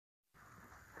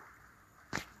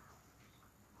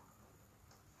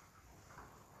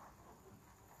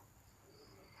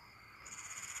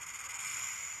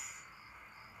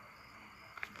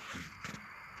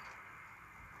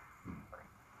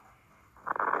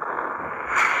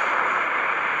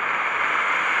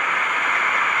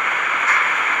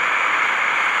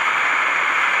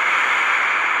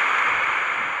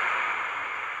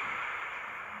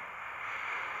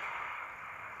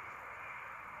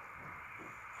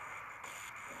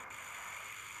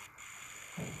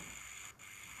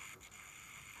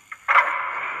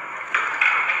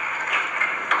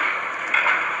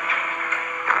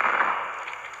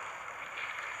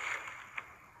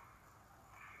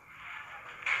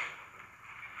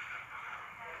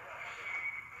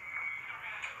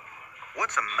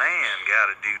What's a man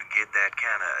gotta do to get that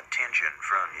kind of attention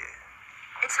from you?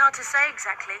 It's hard to say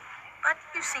exactly, but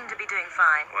you seem to be doing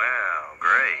fine. Well,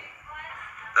 great.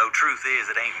 Though truth is,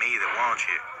 it ain't me that wants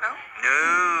you. Oh?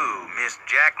 No, Miss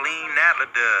Jacqueline Natla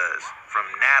does. From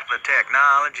Natla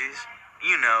Technologies.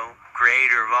 You know,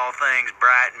 creator of all things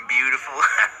bright and beautiful.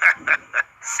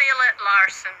 Seal it,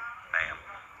 Larson. Ma'am.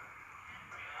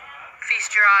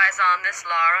 Feast your eyes on this,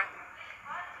 Lara.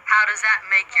 How does that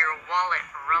make your wallet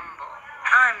rumble?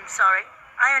 I'm sorry.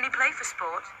 I only play for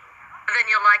sport. Then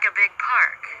you'll like a big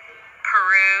park.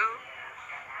 Peru.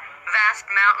 Vast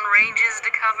mountain ranges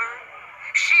to cover.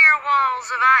 Sheer walls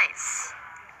of ice.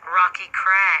 Rocky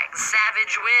crags.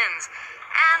 Savage winds.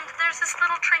 And there's this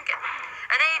little trinket.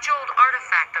 An age-old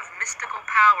artifact of mystical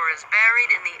power is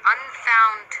buried in the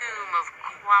unfound tomb of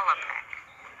Qualapec.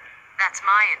 That's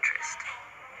my interest.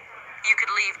 You could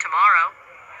leave tomorrow.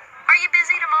 Are you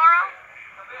busy tomorrow?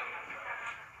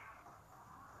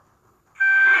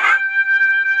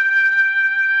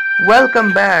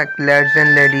 Welcome back, lads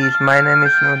and ladies. My name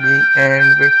is Nodvi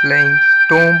and we're playing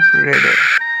Tomb Raider.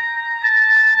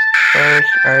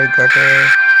 First, I got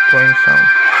a going sound.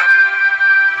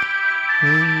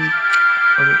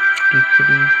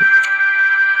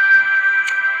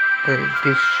 Okay,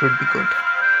 this should be good.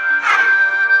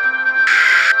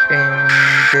 And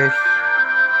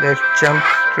let's jump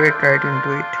straight right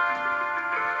into it.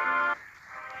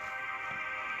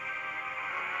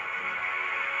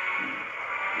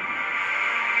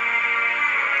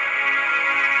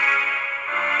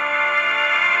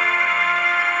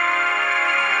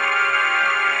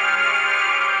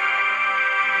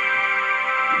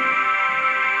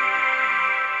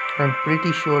 I'm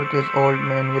pretty sure this old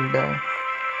man will die.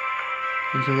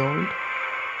 Is he old?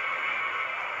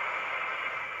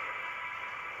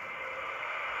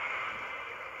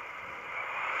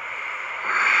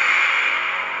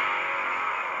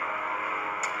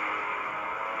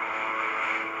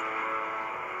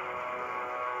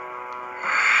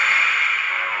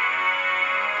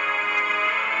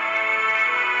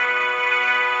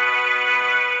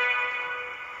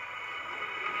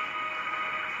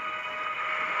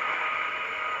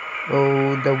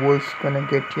 Oh, the wolf's gonna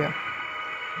get ya.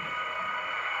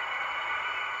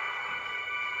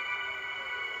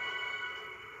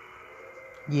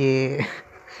 Yeah.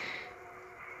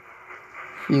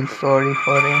 Feel sorry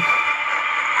for him.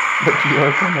 But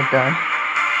you're gonna die.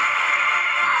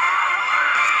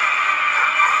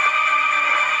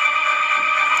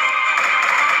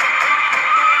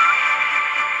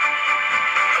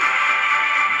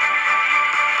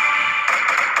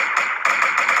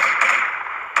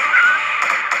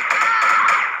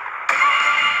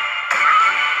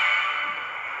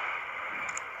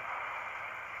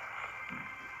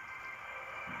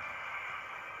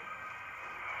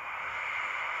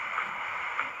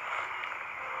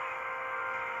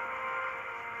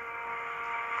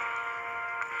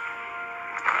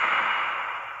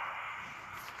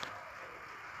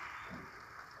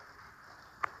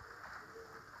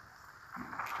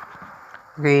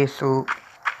 Okay, so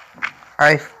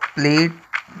I've played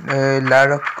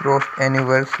Lara Croft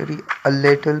Anniversary a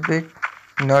little bit,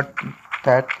 not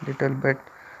that little, but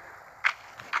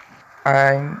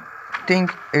I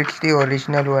think it's the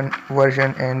original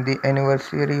version, and the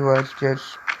anniversary was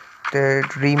just the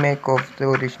remake of the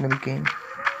original game.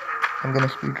 I'm gonna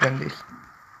speedrun this.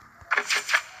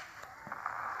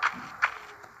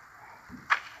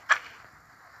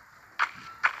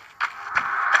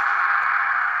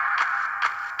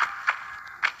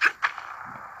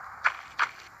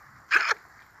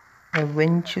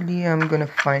 Eventually, I'm gonna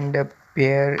find a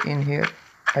bear in here,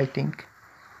 I think,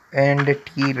 and a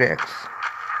T-Rex.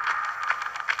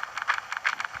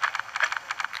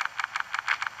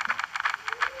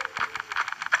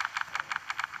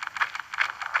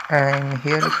 I'm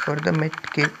here for the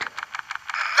med kit.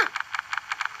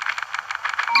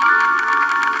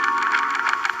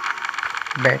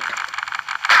 Bet.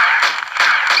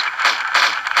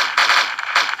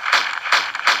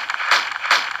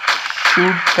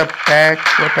 Shoot the bat,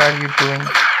 what are you doing?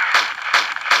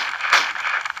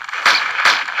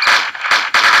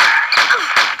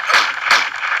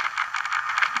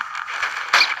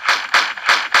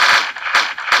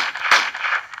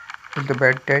 Is the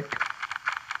bat dead?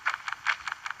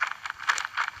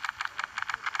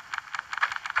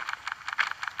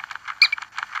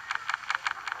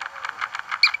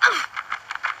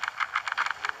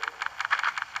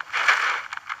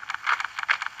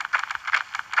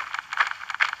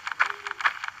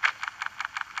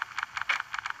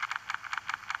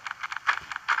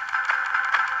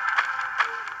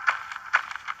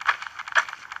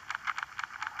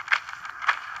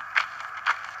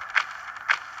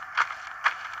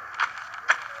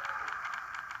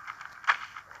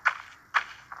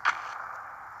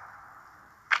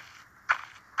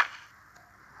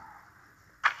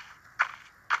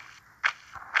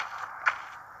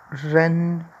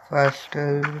 Run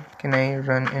faster. Can I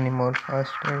run any more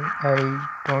faster? I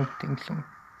don't think so.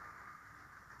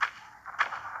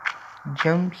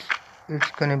 Jumps.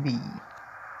 It's gonna be.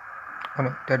 Oh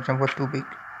no, that jump was too big.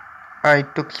 I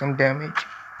took some damage.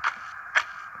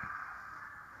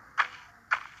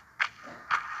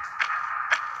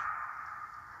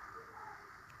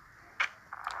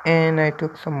 And I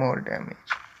took some more damage.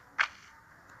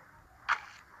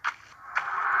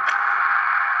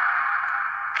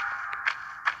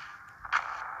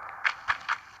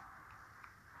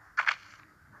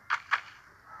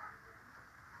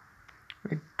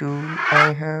 Do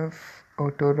I have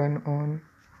auto run on?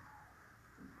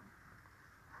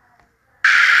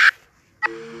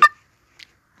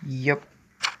 Yup.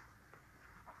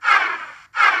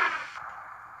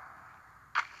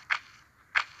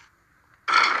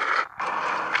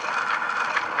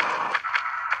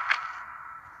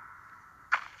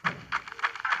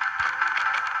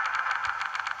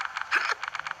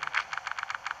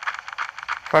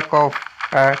 Fuck off,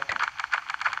 Pat.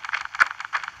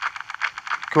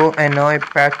 Go annoy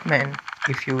Batman,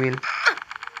 if you will.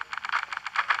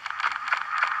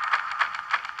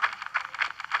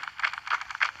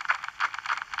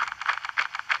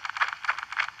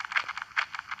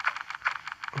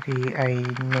 Okay, I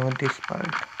know this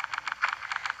part.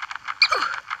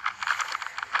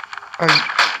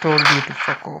 I told you to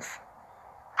fuck off.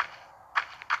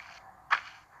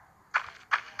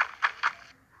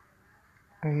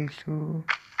 Okay, so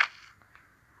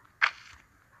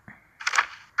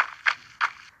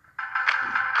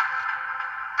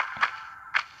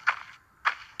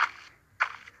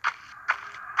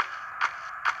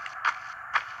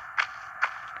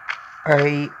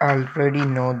I already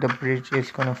know the bridge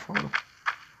is gonna fall.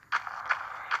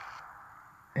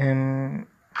 And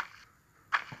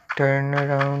turn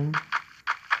around.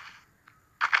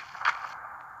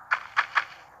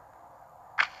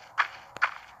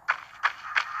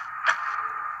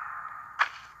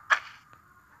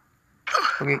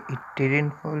 Okay, it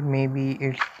didn't fall. Maybe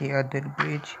it's the other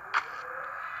bridge.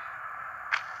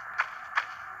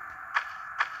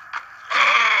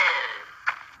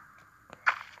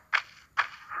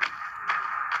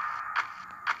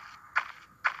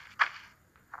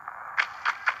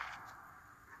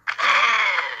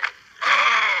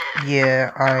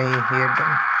 Yeah, I hear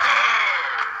them.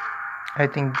 I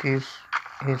think this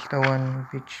is the one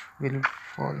which will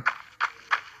fall.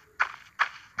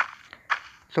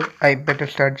 So I better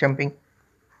start jumping.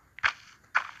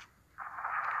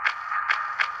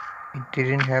 It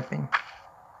didn't happen.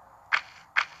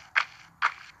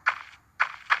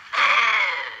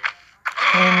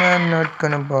 And I'm not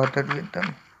gonna bother with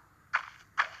them.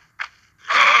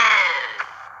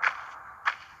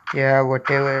 Yeah,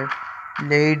 whatever.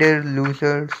 Later,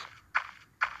 losers.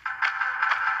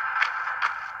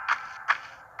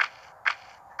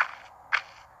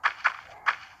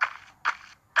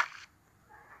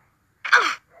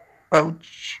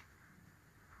 Ouch.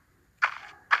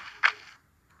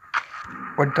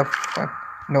 What the fuck?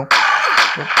 No.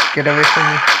 Get away from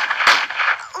me.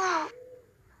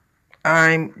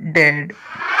 I'm dead.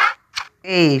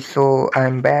 Hey, so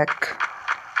I'm back.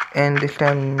 And this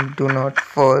time do not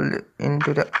fall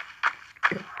into the...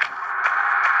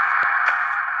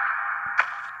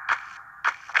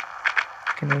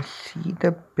 Can I see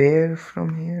the bear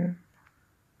from here?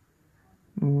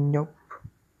 Nope.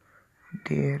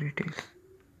 There it is.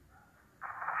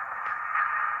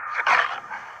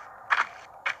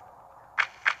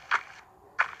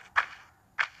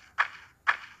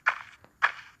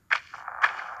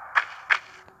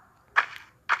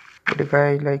 What if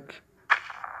I like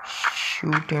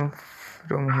shoot him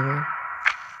from here?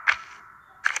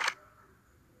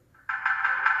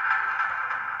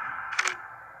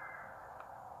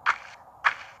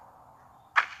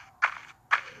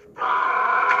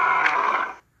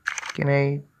 Can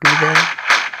I do that?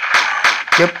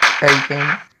 Yep, I can.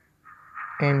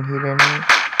 And he ran away.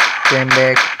 Came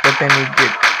back, but then he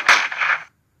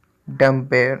did. Dumb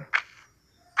bear.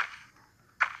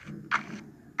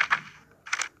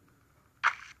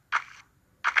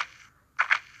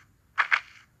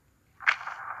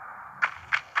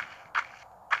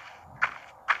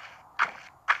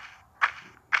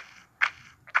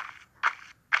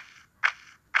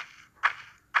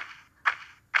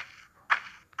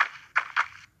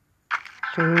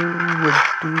 So what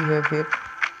do we have here?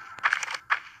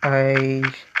 I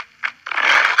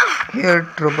hear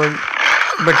trouble,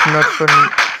 but not for me,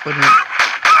 for you.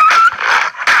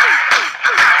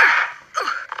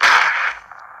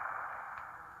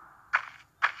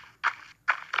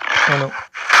 Oh no.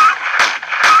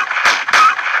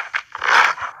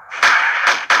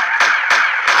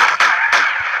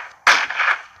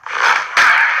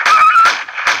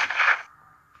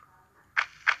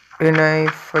 And I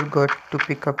forgot to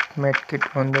pick up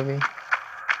medkit on the way.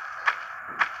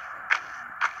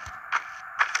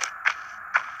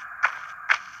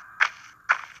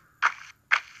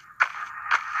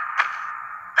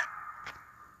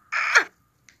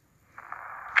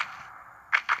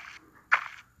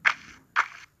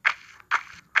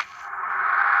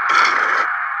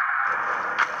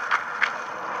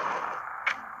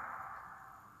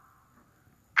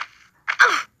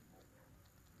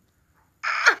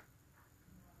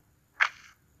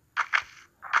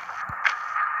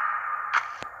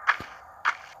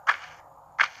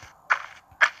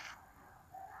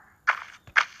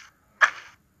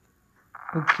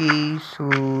 Okay, so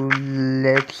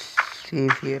let's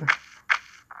save here.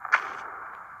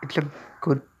 It's a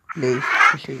good place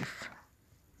to save.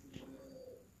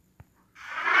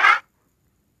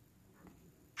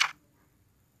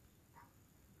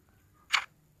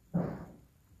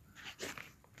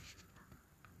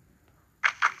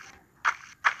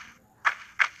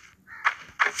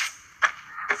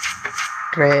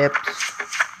 Traps,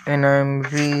 and I'm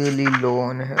really low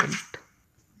on health.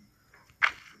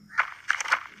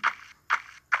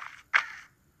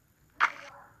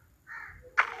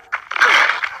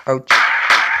 Ouch.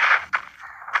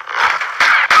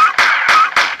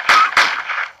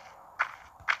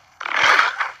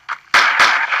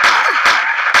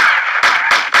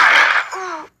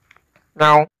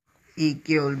 Now he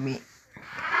killed me.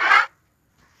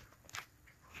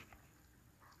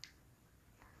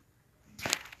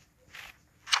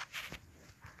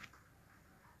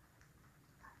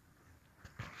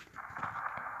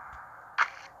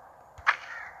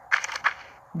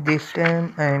 This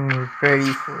time I'm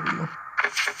ready for you.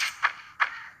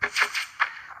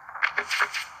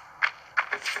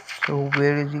 So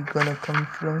where is he gonna come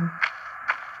from?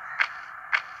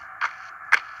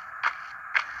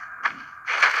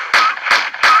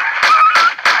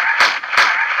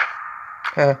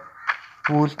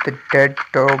 Who's the dead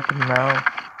dog now?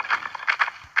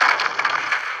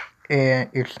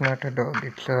 It's not a dog,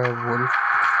 it's a wolf.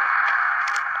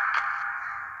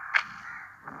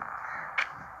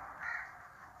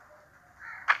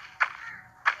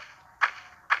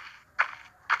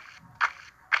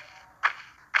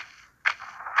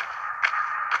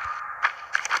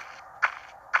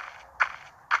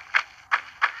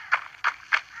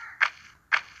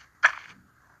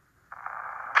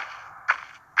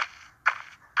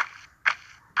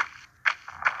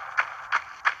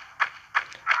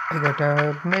 I got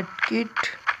a medkit,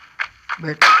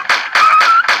 but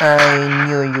I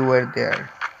knew you were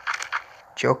there.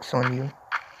 Joke's on you.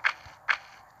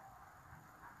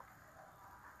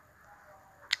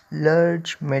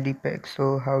 Large medipack,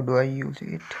 so how do I use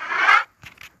it?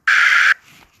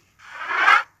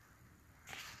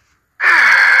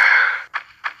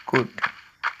 Good.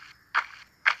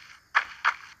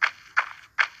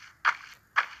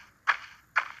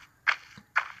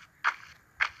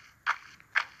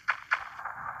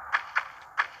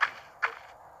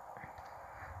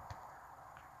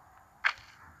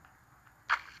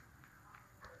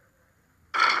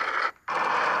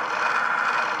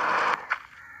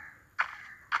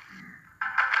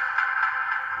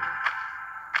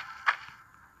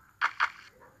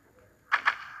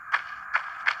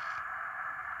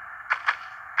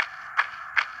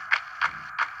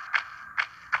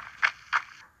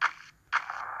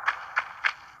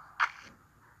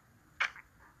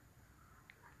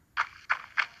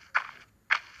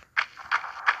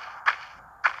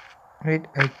 Wait,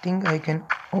 I think I can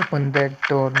open that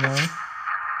door now.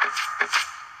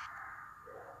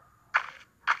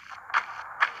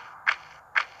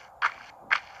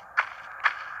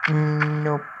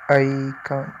 Nope, I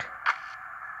can't.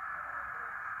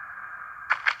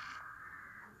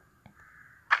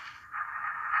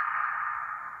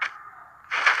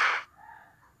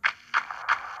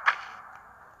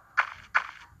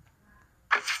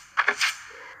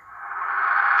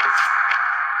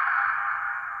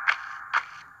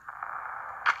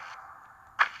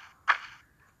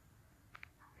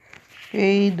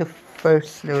 Okay, the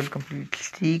first level complete.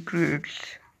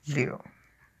 Secrets 0.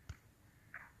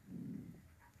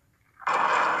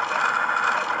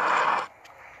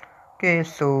 Okay,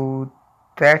 so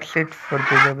that's it for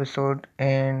this episode,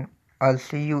 and I'll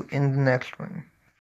see you in the next one.